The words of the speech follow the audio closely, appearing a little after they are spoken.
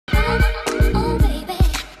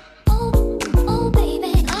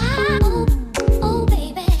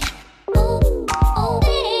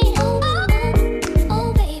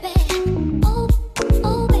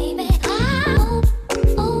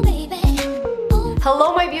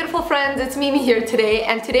Hello my beautiful friends, it's Mimi here today,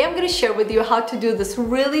 and today I'm going to share with you how to do this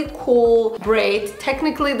really cool braid.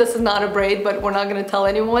 Technically this is not a braid, but we're not going to tell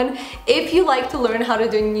anyone. If you like to learn how to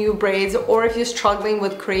do new braids, or if you're struggling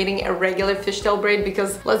with creating a regular fishtail braid,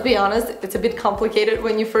 because let's be honest, it's a bit complicated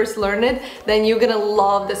when you first learn it, then you're going to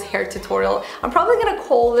love this hair tutorial. I'm probably going to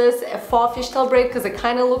call this a faux fishtail braid because it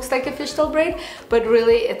kind of looks like a fishtail braid, but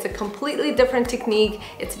really it's a completely different technique.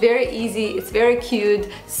 It's very easy, it's very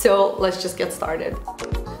cute, so let's just get started.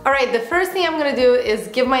 Alright, the first thing I'm gonna do is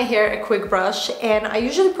give my hair a quick brush, and I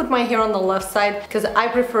usually put my hair on the left side because I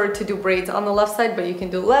prefer to do braids on the left side, but you can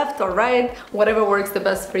do left or right, whatever works the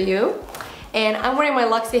best for you. And I'm wearing my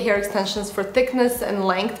Luxy hair extensions for thickness and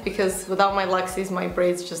length because without my Luxys my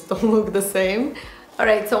braids just don't look the same.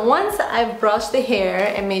 Alright, so once I've brushed the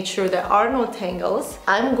hair and made sure there are no tangles,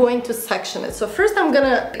 I'm going to section it. So first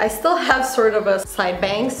I still have sort of a side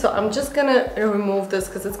bang, so I'm just gonna remove this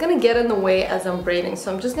because it's gonna get in the way as I'm braiding.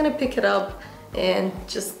 So I'm just gonna pick it up and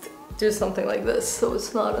just do something like this so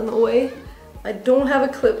it's not in the way. I don't have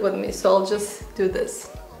a clip with me, so I'll just do this.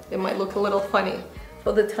 It might look a little funny.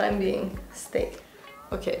 For the time being, stay.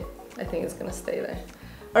 Okay, I think it's gonna stay there.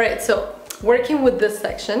 Alright, so working with this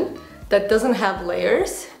section that doesn't have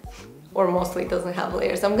layers, or mostly doesn't have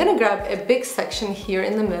layers, I'm gonna grab a big section here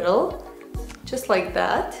in the middle, just like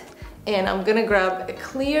that, and I'm gonna grab a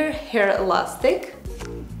clear hair elastic,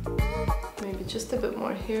 maybe just a bit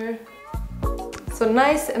more here, so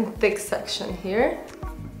nice and thick section here,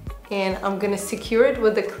 and I'm gonna secure it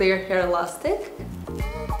with the clear hair elastic.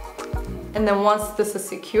 And then once this is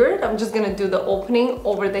secured, I'm just gonna do the opening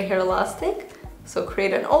over the hair elastic. So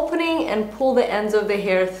create an opening and pull the ends of the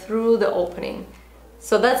hair through the opening.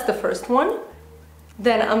 So that's the first one.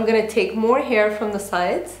 Then I'm gonna take more hair from the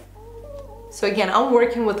sides. So again, I'm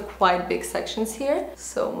working with quite big sections here.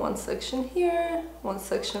 So one section here, one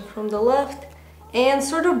section from the left, and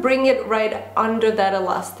sort of bring it right under that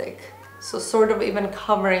elastic. So sort of even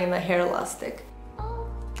covering the hair elastic.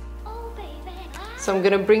 So I'm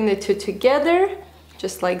gonna bring the two together,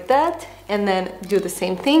 just like that, and then do the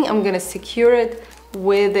same thing. I'm gonna secure it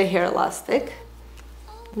with the hair elastic.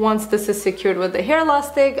 Once this is secured with the hair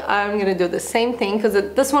elastic, I'm gonna do the same thing because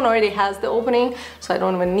this one already has the opening, so I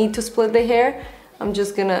don't even need to split the hair. I'm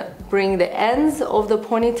just gonna bring the ends of the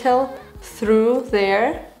ponytail through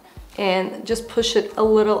there and just push it a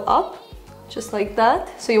little up, just like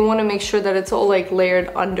that. So you wanna make sure that it's all like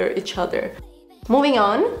layered under each other. Moving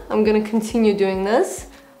on, I'm gonna continue doing this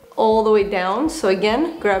all the way down. So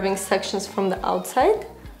again, grabbing sections from the outside,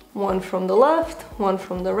 one from the left, one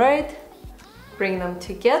from the right, bring them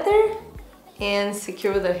together and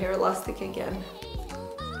secure the hair elastic again.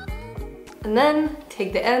 And then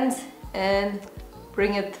take the ends and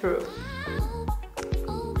bring it through.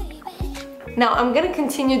 Now I'm gonna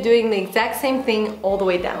continue doing the exact same thing all the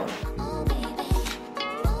way down.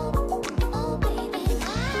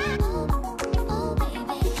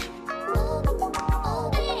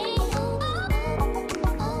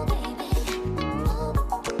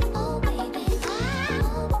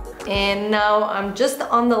 And now I'm just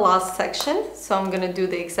on the last section, so I'm gonna do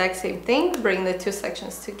the exact same thing. Bring the two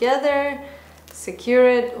sections together, secure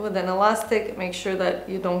it with an elastic, make sure that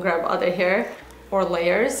you don't grab other hair or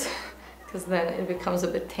layers, because then it becomes a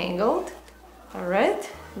bit tangled. All right,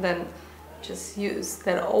 then just use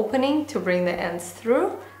that opening to bring the ends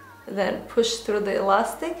through, then push through the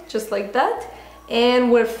elastic, just like that. And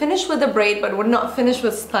we're finished with the braid, but we're not finished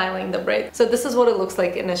with styling the braid. So this is what it looks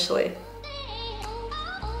like initially.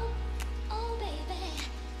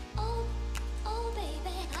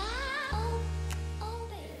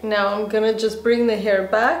 Now I'm gonna just bring the hair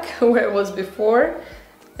back where it was before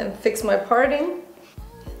and fix my parting.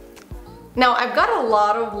 Now I've got a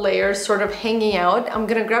lot of layers sort of hanging out. I'm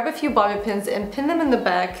gonna grab a few bobby pins and pin them in the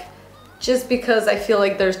back just because I feel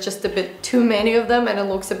like there's just a bit too many of them and it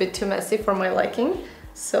looks a bit too messy for my liking.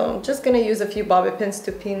 So I'm just gonna use a few bobby pins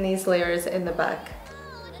to pin these layers in the back.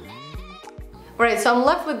 Alright, so I'm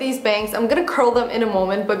left with these bangs. I'm gonna curl them in a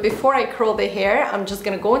moment, but before I curl the hair, I'm just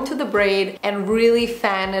gonna go into the braid and really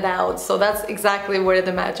fan it out. So that's exactly where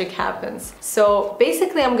the magic happens. So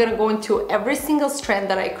basically I'm gonna go into every single strand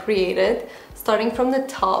that I created, starting from the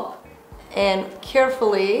top, and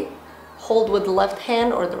carefully hold with the left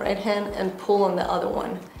hand or the right hand and pull on the other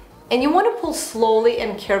one. And you wanna pull slowly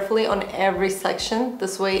and carefully on every section.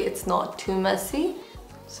 This way it's not too messy.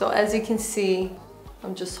 So as you can see,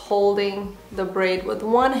 I'm just holding the braid with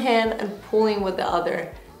one hand and pulling with the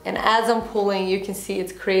other. And as I'm pulling, you can see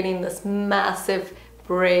it's creating this massive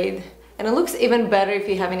braid. And it looks even better if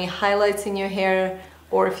you have any highlights in your hair,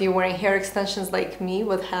 or if you're wearing hair extensions like me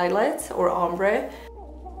with highlights or ombre.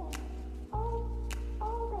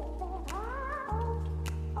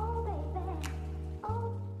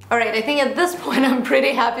 Alright, I think at this point I'm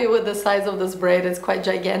pretty happy with the size of this braid. It's quite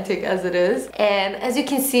gigantic as it is. And as you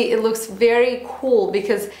can see, it looks very cool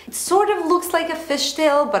because it sort of looks like a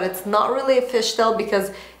fishtail, but it's not really a fishtail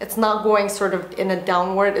because it's not going sort of in a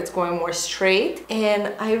downward, it's going more straight.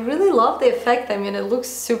 And I really love the effect. I mean, it looks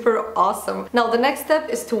super awesome. Now the next step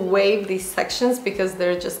is to wave these sections because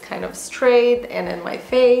they're just kind of straight and in my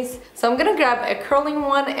face. So I'm gonna grab a curling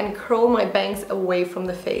one and curl my bangs away from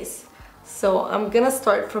the face. So I'm gonna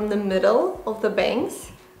start from the middle of the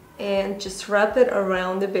bangs and just wrap it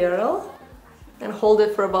around the barrel and hold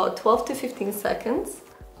it for about 12 to 15 seconds.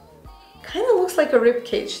 Kind of looks like a rib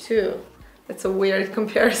cage too. It's a weird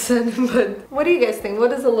comparison, but what do you guys think?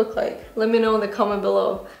 What does it look like? Let me know in the comment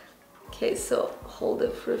below. Okay, so hold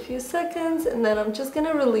it for a few seconds and then I'm just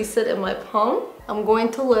gonna release it in my palm. I'm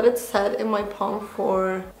going to let it set in my palm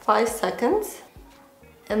for 5 seconds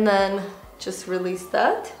and then just release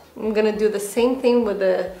that. I'm gonna do the same thing with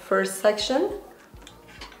the first section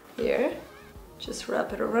here. Just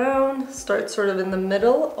wrap it around, start sort of in the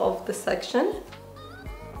middle of the section.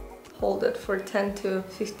 Hold it for 10 to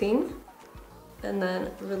 15 and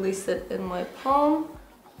then release it in my palm.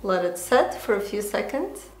 Let it set for a few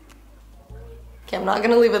seconds. Okay, I'm not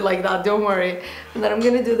gonna leave it like that, don't worry. And then I'm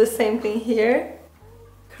gonna do the same thing here.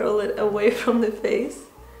 Curl it away from the face.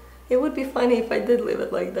 It would be funny if I did leave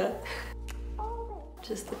it like that.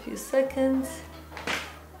 Just a few seconds.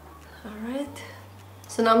 All right.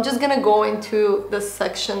 So now I'm just gonna go into the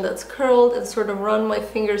section that's curled and sort of run my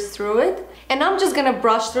fingers through it. And I'm just gonna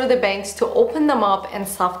brush through the bangs to open them up and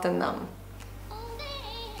soften them.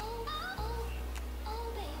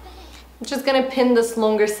 I'm just gonna pin this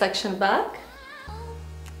longer section back.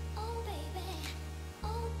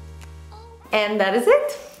 And that is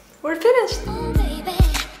it. We're finished.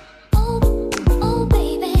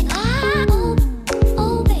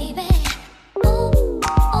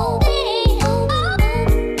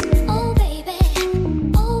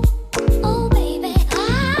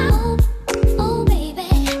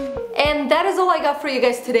 For you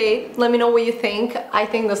guys today. Let me know what you think. I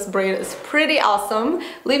think this braid is pretty awesome.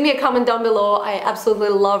 Leave me a comment down below. I absolutely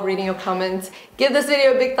love reading your comments. Give this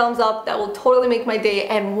video a big thumbs up. That will totally make my day.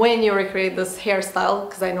 And when you recreate this hairstyle,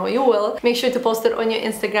 because I know you will, make sure to post it on your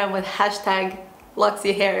Instagram with hashtag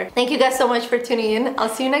Luxy Hair. Thank you guys so much for tuning in. I'll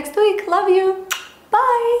see you next week. Love you.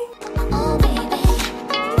 Bye.